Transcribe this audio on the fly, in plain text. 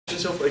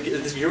so far.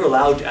 You're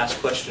allowed to ask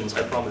questions,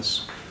 I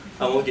promise.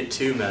 I won't get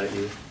too mad at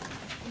you.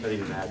 Not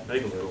even mad, not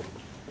even a little.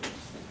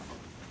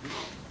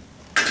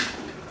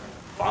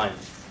 Fine.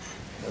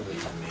 That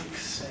doesn't make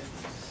sense.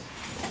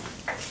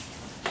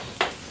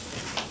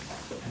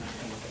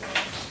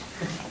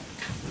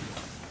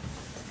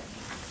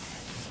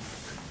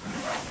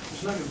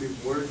 There's not going to be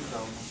word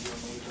problems.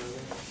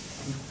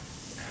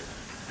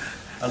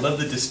 I love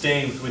the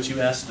disdain with which you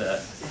asked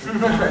that.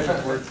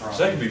 Word So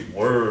that could be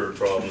word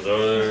problems,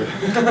 are there?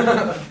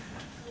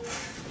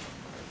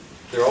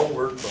 They're all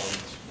word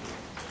problems.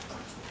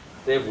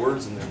 They have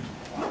words in them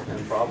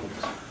and problems.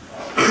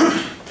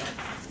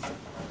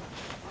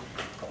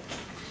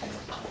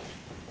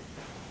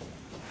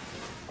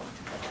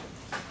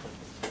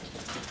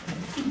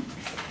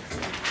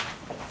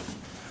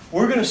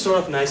 We're going to start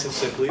off nice and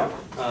simply.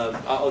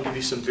 I'll give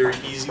you some very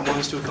easy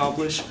ones to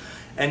accomplish.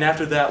 And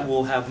after that,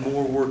 we'll have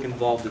more work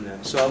involved in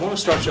them. So I want to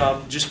start you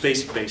off just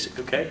basic,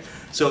 okay?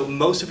 So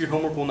most of your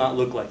homework will not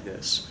look like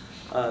this.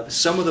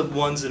 Some of the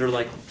ones that are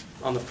like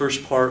on the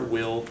first part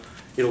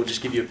it'll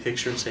just give you a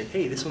picture and say,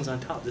 hey, this one's on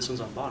top, this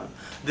one's on bottom.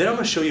 Then I'm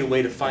going to show you a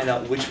way to find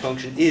out which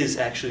function is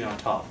actually on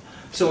top.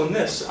 So in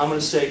this, I'm going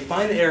to say,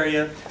 find the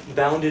area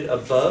bounded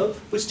above,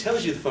 which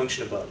tells you the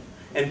function above,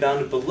 and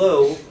bounded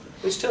below,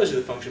 which tells you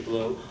the function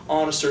below,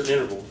 on a certain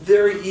interval.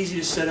 Very easy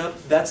to set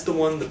up. That's the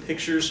one the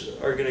pictures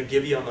are going to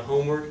give you on the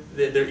homework.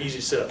 They're easy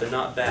to set up. They're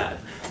not bad.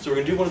 So we're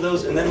going to do one of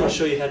those, and then I'll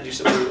show you how to do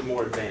something a little bit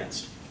more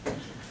advanced.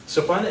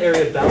 So find the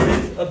area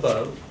bounded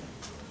above.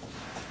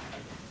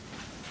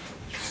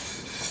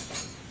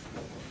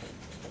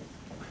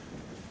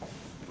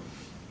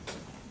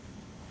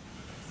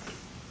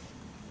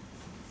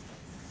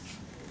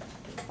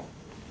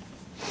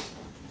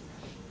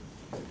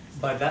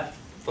 By that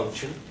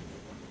function.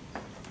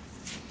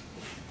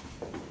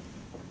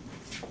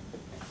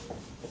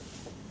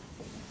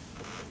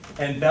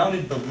 And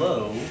bounded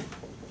below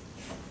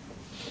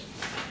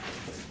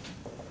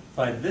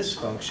by this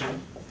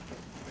function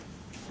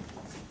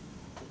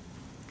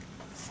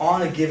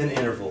on a given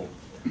interval.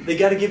 They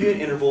got to give you an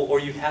interval, or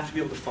you have to be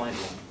able to find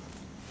one.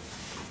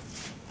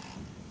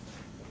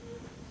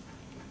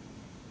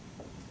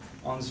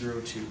 On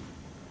 0, 2.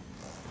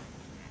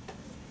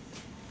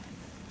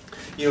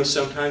 You know,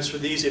 sometimes for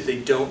these, if they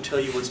don't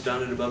tell you what's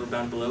bounded above or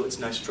bounded below, it's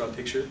nice to draw a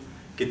picture.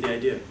 Get the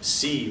idea.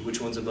 See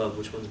which one's above,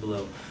 which one's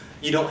below.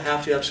 You don't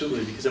have to,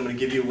 absolutely, because I'm going to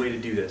give you a way to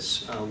do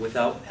this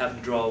without having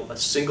to draw a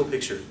single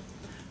picture.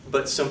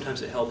 But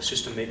sometimes it helps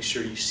just to make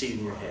sure you see it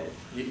in your head.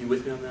 You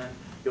with me on that?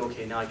 You're,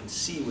 okay, now I can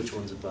see which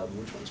one's above and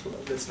which one's below.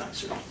 That's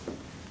nicer.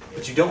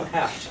 But you don't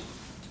have to.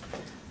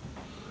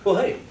 Well,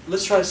 hey,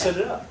 let's try to set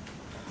it up.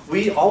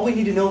 All we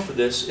need to know for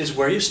this is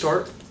where you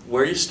start,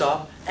 where you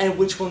stop, and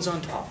which one's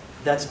on top.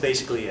 That's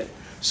basically it.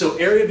 So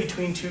area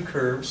between two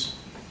curves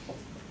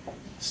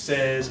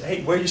says,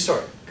 hey, where you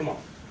start? Come on.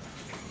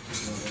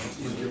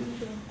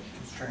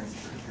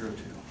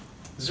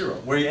 0.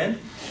 Where you end?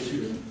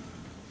 2.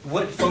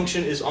 What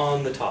function is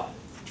on the top?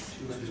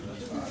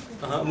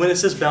 When it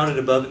says bounded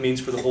above, it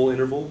means for the whole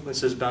interval. When it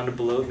says bounded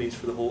below, it means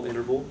for the whole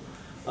interval.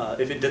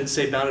 If it doesn't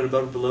say bounded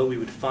above or below, we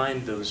would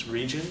find those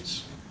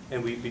regions,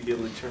 and we'd be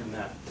able to determine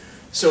that.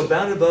 So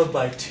bounded above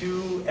by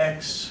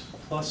 2x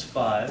plus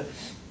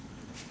 5.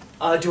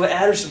 Do I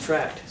add or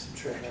subtract?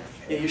 Subtract.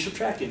 Yeah, you're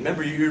subtracting.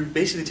 Remember, you're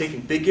basically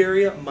taking big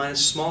area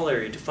minus small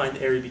area to find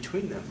the area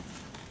between them.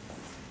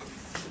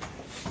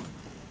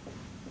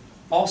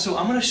 Also,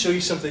 I'm going to show you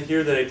something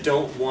here that I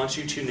don't want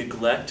you to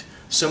neglect.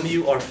 Some of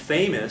you are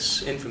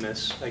famous,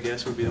 infamous, I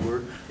guess would be the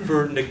word,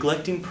 for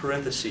neglecting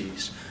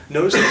parentheses.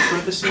 Notice that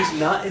parentheses,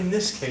 not in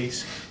this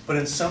case, but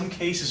in some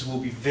cases will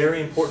be very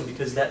important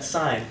because that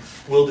sign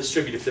will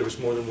distribute if there was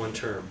more than one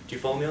term. Do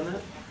you follow me on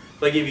that?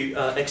 If I gave you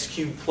x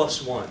cubed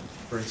plus 1,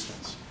 for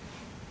instance.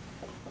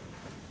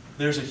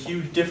 There's a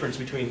huge difference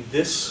between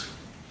this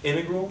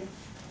integral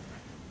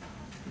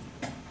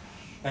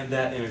and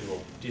that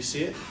integral. Do you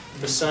see it?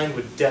 The sign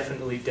would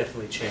definitely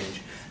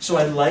change. So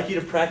I'd like you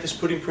to practice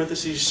putting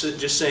parentheses,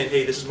 just saying,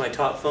 hey, this is my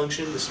top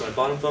function, this is my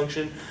bottom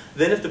function.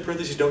 Then if the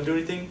parentheses don't do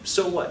anything,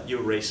 so what? You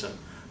erase them.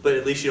 But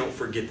at least you don't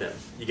forget them.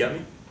 You got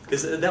me?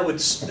 Because that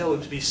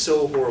would be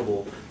so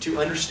horrible to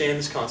understand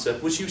this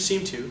concept, which you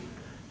seem to,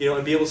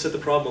 and be able to set the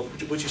problem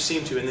up, which you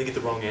seem to, and then get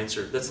the wrong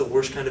answer. That's the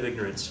worst kind of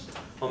ignorance.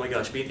 Oh my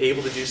gosh, being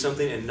able to do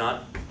something and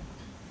not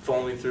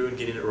following through and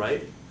getting it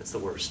right, that's the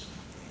worst.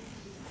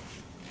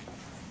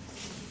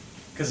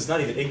 Because it's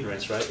not even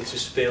ignorance, right? It's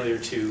just failure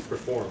to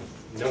perform.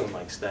 No one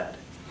likes that.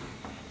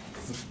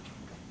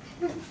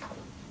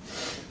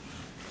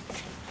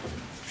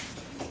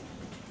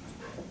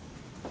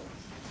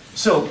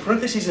 So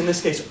parentheses in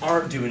this case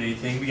aren't doing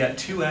anything. We got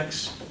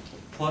 2x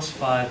plus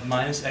 5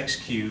 minus x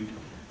cubed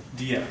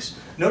dx.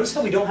 Notice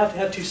how we don't have to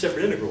have two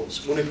separate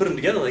integrals. When we put them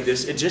together like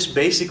this, it just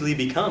basically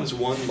becomes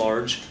one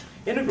large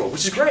integral,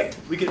 which is great.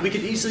 We could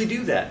easily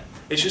do that.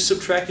 It's just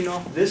subtracting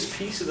off this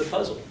piece of the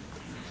puzzle.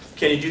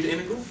 Can you do the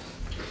integral?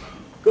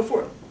 Go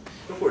for it.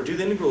 Go for it. Do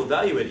the integral,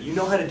 evaluate it. You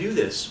know how to do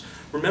this.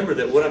 Remember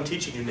that what I'm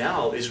teaching you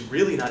now is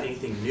really not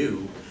anything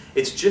new.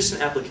 It's just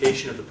an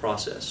application of the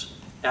process.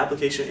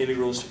 application of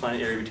integrals to find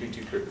an area between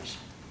two curves.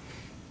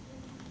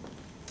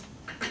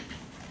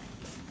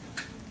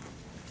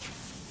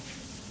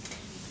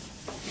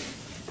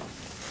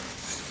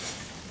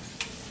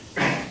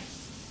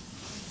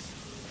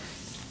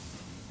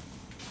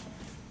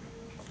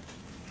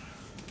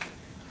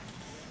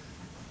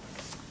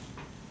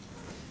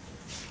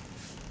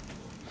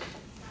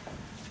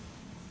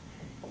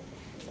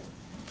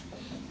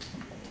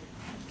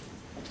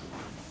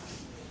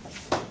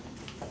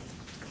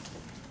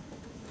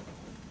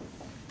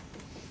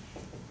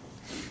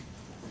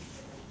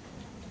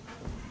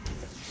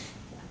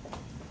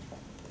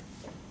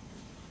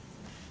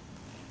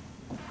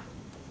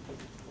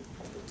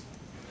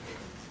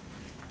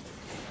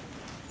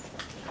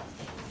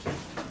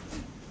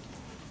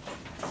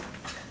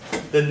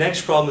 The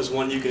next problem is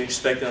one you can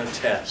expect on a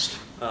test,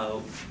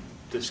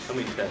 this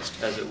coming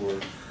test, as it were.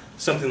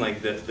 Something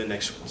like the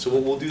next one. So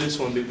we'll do this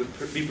one, be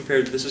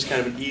prepared. This is kind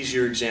of an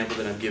easier example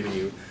than I've given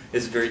you.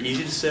 It's very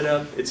easy to set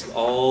up, it's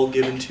all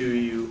given to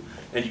you,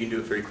 and you can do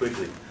it very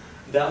quickly.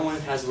 That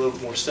one has a little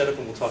bit more setup,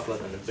 and we'll talk about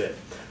that in a bit.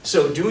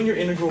 So doing your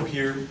integral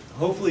here,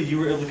 hopefully you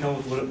were able to come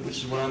up with, which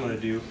is what I'm going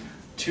to do,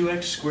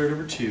 2x squared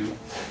over 2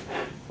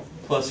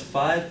 plus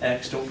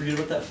 5x, don't forget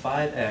about that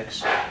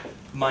 5x,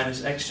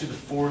 minus x to the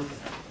 4th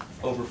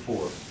over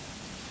 4.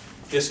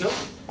 Yes, no?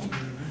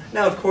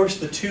 Now, of course,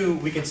 the 2,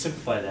 we can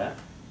simplify that.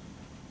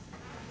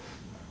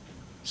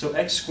 So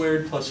x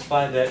squared plus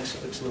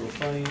 5x, looks a little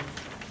funny,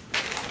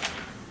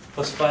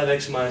 plus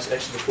 5x minus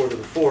x to the 4th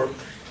over 4.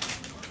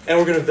 And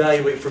we're going to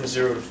evaluate from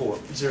 0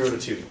 to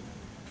 2.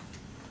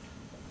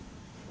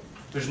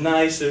 There's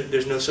nice,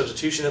 there's no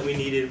substitution that we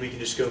needed. We can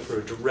just go for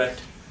a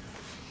direct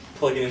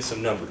plugging in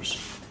some numbers.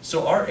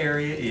 So our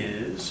area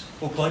is,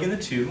 we'll plug in the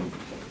 2.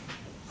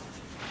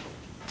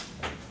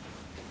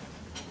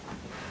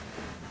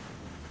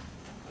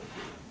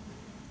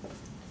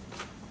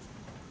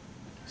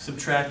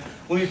 Subtract.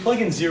 When we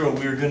plug in 0,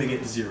 we are going to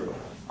get 0.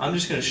 I'm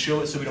just going to show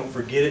it so we don't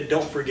forget it.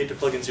 Don't forget to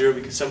plug in 0,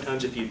 because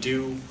sometimes if you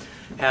do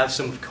have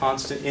some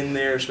constant in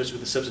there, especially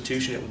with the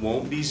substitution, it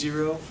won't be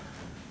 0.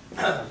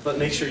 But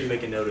make sure you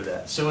make a note of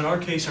that. So in our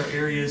case, our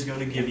area is going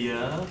to give you,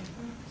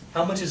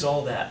 how much is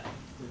all that?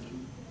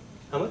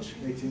 How much?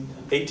 18.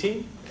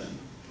 18?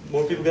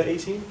 More people got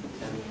 18?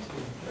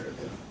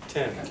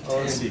 10. Oh,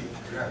 let's see.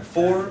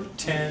 4,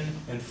 10,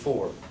 and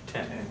 4.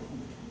 10.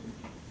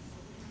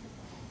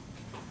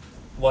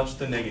 Watch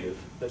the negative.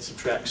 That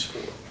subtracts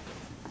 4.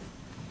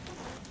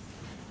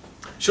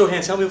 Show of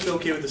hands, how many feel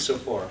okay with this so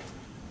far?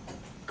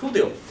 Cool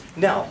deal.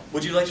 Now,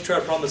 would you like to try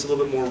a problem that's a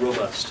little bit more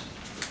robust?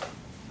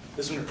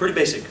 This one's pretty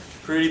basic.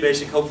 Pretty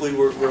basic. Hopefully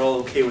we're all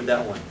okay with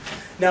that one.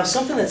 Now,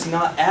 something that's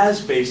not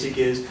as basic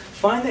is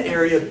find the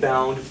area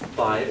bound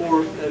by,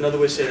 or another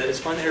way to say that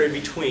is find the area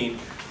between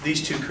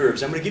these two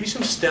curves. I'm going to give you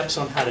some steps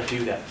on how to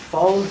do that.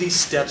 Follow these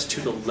steps to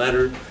the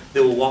letter.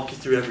 They will walk you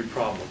through every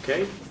problem,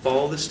 okay?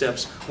 Follow the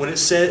steps. When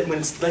it's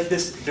like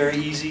this, very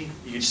easy.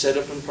 You can set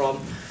up from the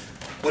problem.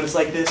 When it's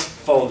like this,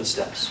 follow the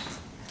steps.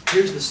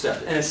 Here's the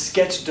step. And a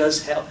sketch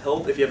does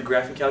help. If you have a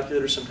graphing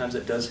calculator, sometimes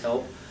that does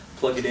help.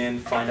 Plug it in,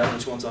 find out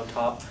which one's on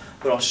top.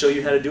 But I'll show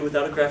you how to do it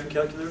without a graphing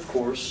calculator, of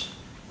course.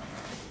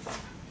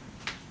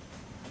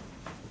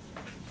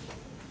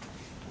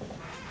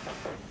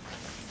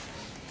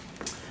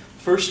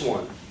 First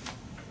one.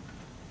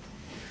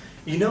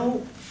 You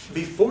know,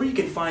 before you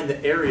can find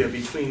the area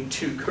between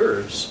two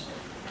curves,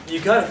 you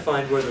got to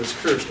find where those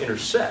curves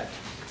intersect.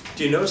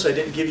 Do you notice I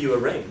didn't give you a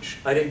range?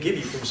 I didn't give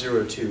you from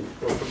 0 to 2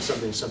 or from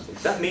something to something.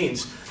 That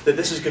means that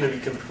this is going to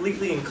be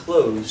completely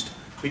enclosed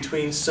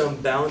between some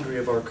boundary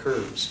of our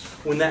curves.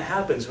 When that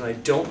happens, when I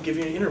don't give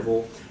you an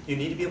interval, you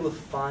need to be able to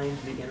find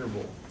the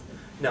interval.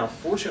 Now,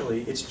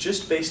 fortunately, it's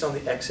just based on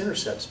the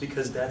x-intercepts,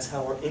 because that's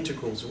how our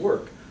integrals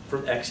work.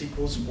 From x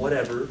equals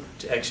whatever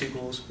to x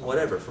equals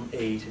whatever, from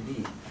A to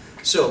B.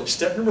 So,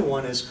 step number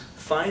 1 is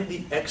find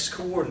the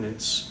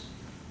x-coordinates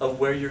of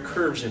where your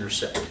curves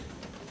intersect.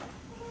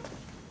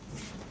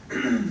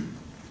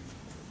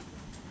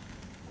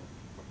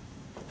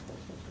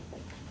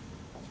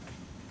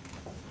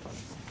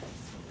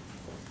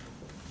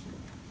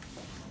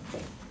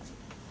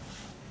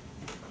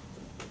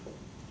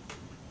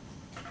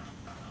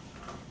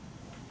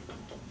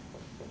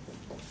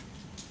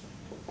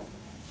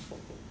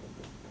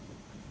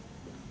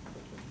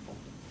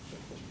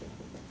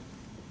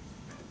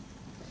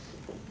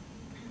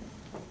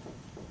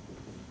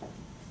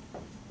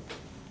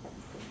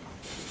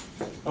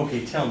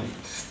 Okay, tell me,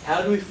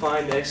 how do we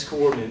find the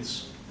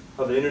x-coordinates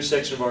of the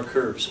intersection of our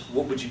curves?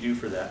 What would you do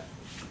for that?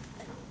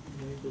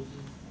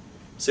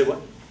 Say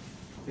what?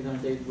 We're going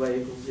to take y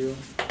equals 0.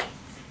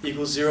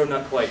 Equals 0?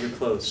 Not quite, you're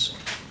close.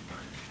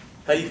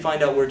 How do you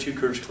find out where two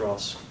curves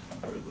cross?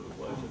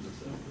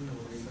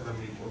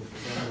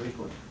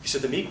 You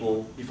set them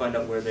equal, you find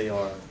out where they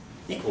are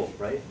equal,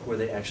 right? Where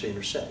they actually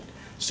intersect.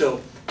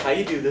 So, how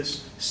you do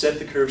this, set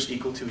the curves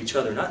equal to each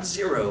other. Not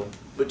 0,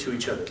 but to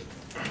each other.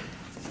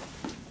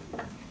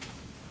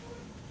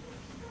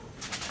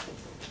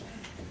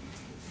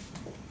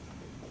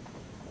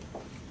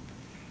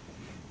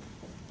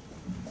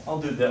 I'll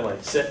do it that way.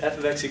 Set f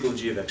of x equal to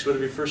g of x.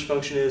 Whatever your first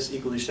function is,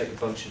 equal to your second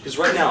function. Because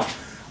right now,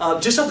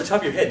 just off the top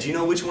of your head, do you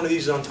know which one of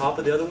these is on top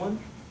of the other one?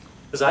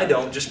 Because I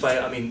don't, just by,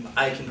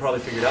 I can probably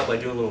figure it out by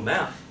doing a little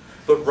math.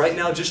 But right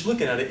now, just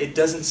looking at it, it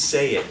doesn't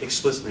say it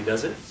explicitly,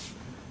 does it?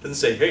 It doesn't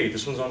say, hey,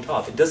 this one's on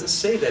top. It doesn't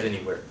say that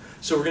anywhere.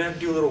 So we're going to have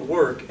to do a little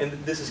work, and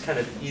this is kind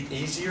of an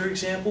easier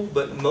example,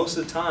 but most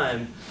of the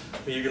time,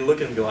 you're going to look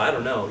at it and go, I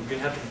don't know. You're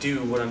going to have to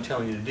do what I'm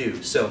telling you to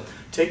do. So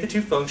take the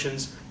two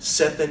functions,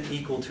 set them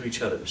equal to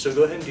each other. So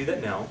go ahead and do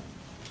that now.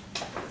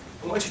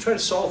 And why don't you try to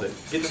solve it?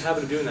 Get in the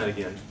habit of doing that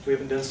again. We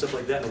haven't done stuff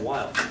like that in a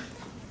while.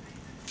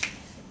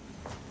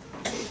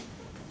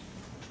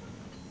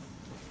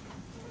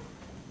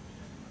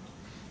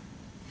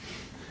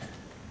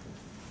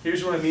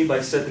 Here's what I mean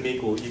by set them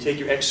equal. You take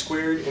your x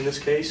squared in this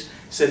case,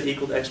 set it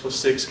equal to x plus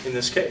 6 in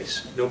this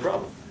case. No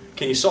problem.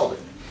 Can you solve it?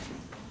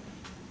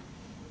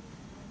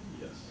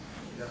 Yes.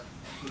 Yeah.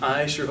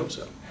 I sure hope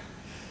so.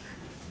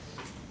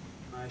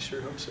 I sure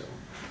hope so.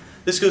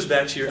 This goes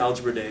back to your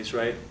algebra days,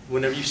 right?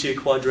 Whenever you see a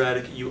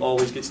quadratic, you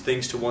always get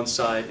things to one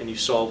side and you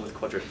solve with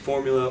quadratic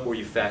formula or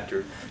you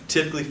factor.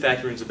 Typically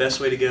factoring is the best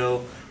way to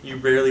go. You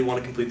rarely want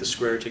to complete the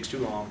square, it takes too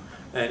long.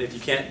 And if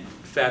you can't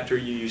factor,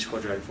 you use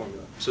quadratic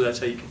formula. So that's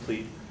how you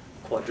complete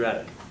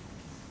quadratic.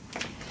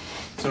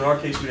 So in our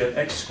case, we have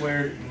x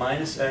squared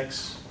minus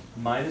x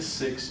minus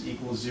 6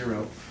 equals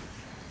 0.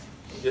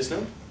 Yes,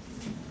 no?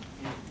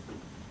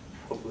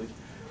 Hopefully.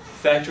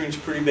 Factoring is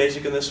pretty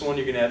basic on this one.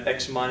 You're going to have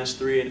x minus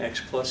 3 and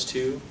x plus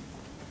 2.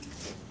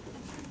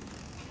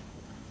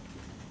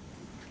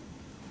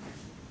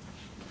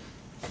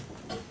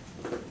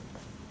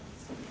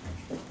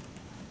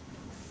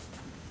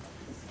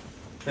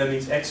 That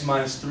means x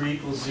minus 3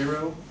 equals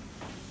 0.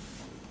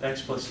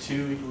 X plus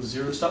 2 equals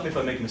 0. Stop me if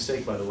I make a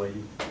mistake, by the way.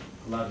 You're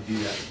allowed to do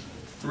that.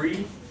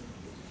 3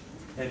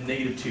 and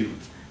negative 2.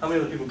 How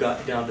many other people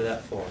got down to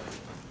that far?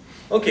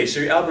 Okay, so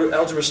your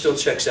algebra still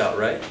checks out,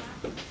 right?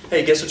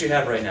 Hey, guess what you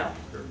have right now?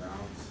 Your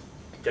bounds.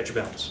 Got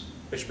your bounds.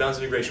 Got your bounds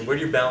integration. Where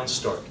do your bounds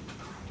start?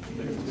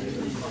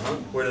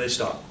 Where do they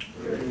stop?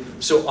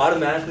 So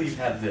automatically you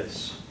have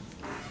this.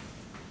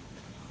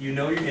 You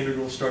know your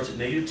integral starts at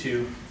negative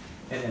 2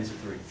 and ends at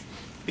 3.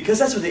 Because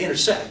that's where they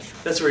intersect.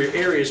 That's where your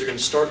areas are going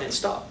to start and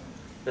stop.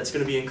 That's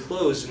going to be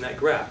enclosed in that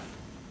graph.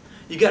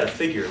 You got to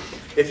figure,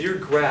 if your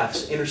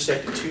graphs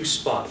intersect at two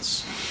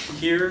spots,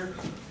 here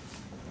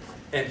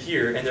and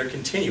here, and they're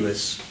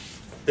continuous,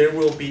 there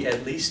will be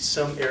at least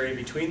some area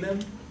between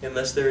them,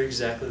 unless they're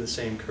exactly the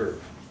same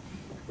curve,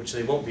 which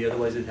they won't be,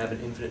 otherwise they'd have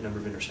an infinite number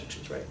of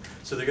intersections, right?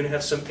 So they're going to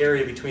have some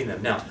area between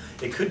them. Now,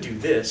 it could do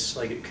this,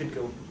 like it could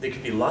go, there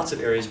could be lots of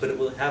areas, but it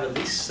will have at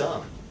least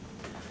some.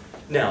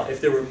 Now,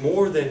 if there were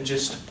more than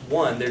just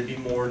one, there'd be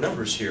more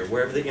numbers here.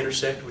 Wherever they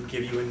intersect would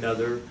give you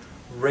another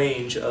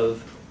range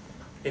of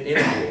an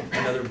integral,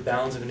 another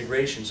bounds of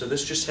integration. So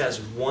this just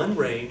has one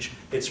range.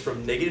 It's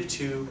from negative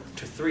 2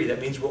 to 3. That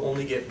means we'll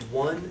only get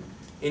one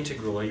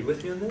integral. Are you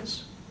with me on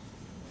this?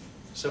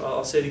 So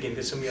I'll say it again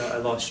because some of you, I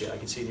lost you. I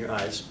can see it in your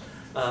eyes.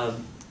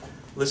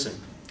 Listen,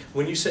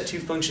 when you set two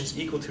functions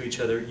equal to each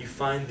other, you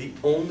find the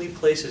only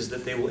places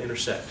that they will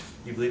intersect.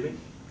 You believe me?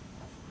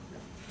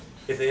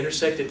 If they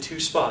intersect at two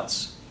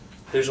spots,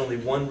 there's only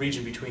one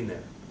region between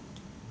there.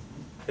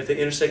 If they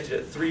intersected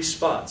at 3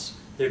 spots,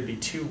 there'd be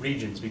 2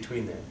 regions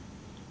between there.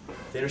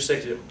 If they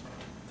intersected at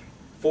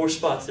 4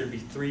 spots, there'd be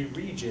 3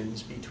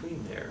 regions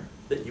between there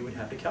that you would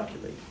have to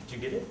calculate. Did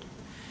you get it?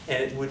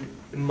 And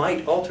it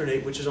might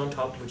alternate which is on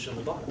top and which is on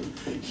the bottom.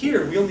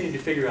 Here, we only need to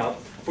figure out,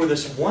 for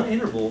this one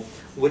interval,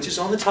 which is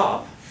on the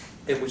top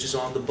and which is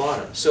on the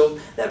bottom. So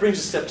that brings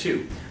us to step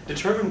 2.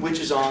 Determine which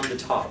is on the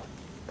top.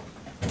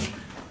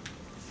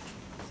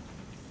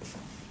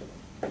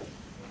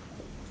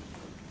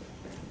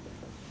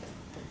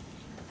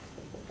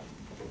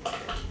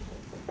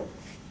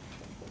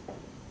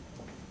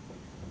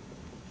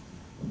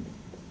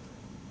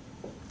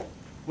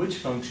 Which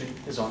function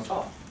is on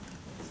top?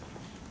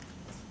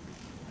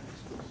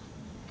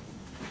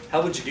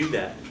 How would you do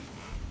that?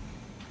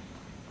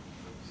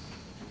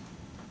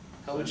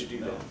 How would you do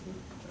that?